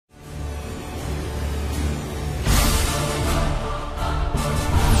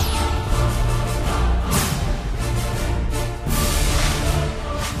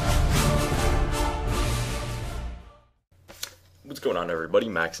going on, everybody?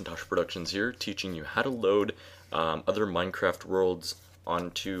 Macintosh Productions here, teaching you how to load other Minecraft worlds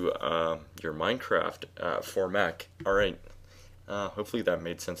onto your Minecraft for Mac. Alright, hopefully that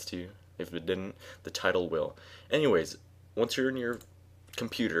made sense to you. If it didn't, the title will. Anyways, once you're in your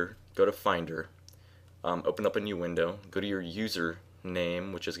computer, go to Finder, open up a new window, go to your user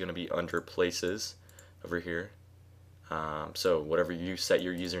name, which is going to be under Places over here. So whatever you set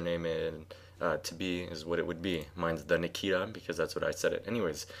your username in to be is what it would be. Mine's the Nikita because that's what I set it.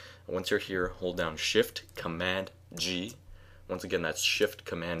 Anyways, once you're here, hold down Shift+Command+G. Once again, that's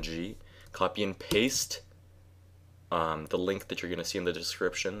Shift+Command+G. Copy and paste the link that you're going to see in the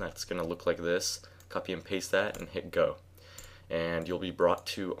description. That's going to look like this. Copy and paste that and hit go. And you'll be brought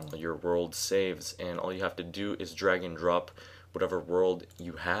to all your world saves. And all you have to do is drag and drop whatever world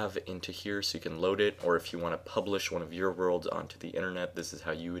you have into here so you can load it, or if you want to publish one of your worlds onto the internet, this is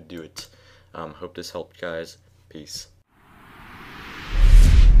how you would do it. Hope this helped, guys. Peace.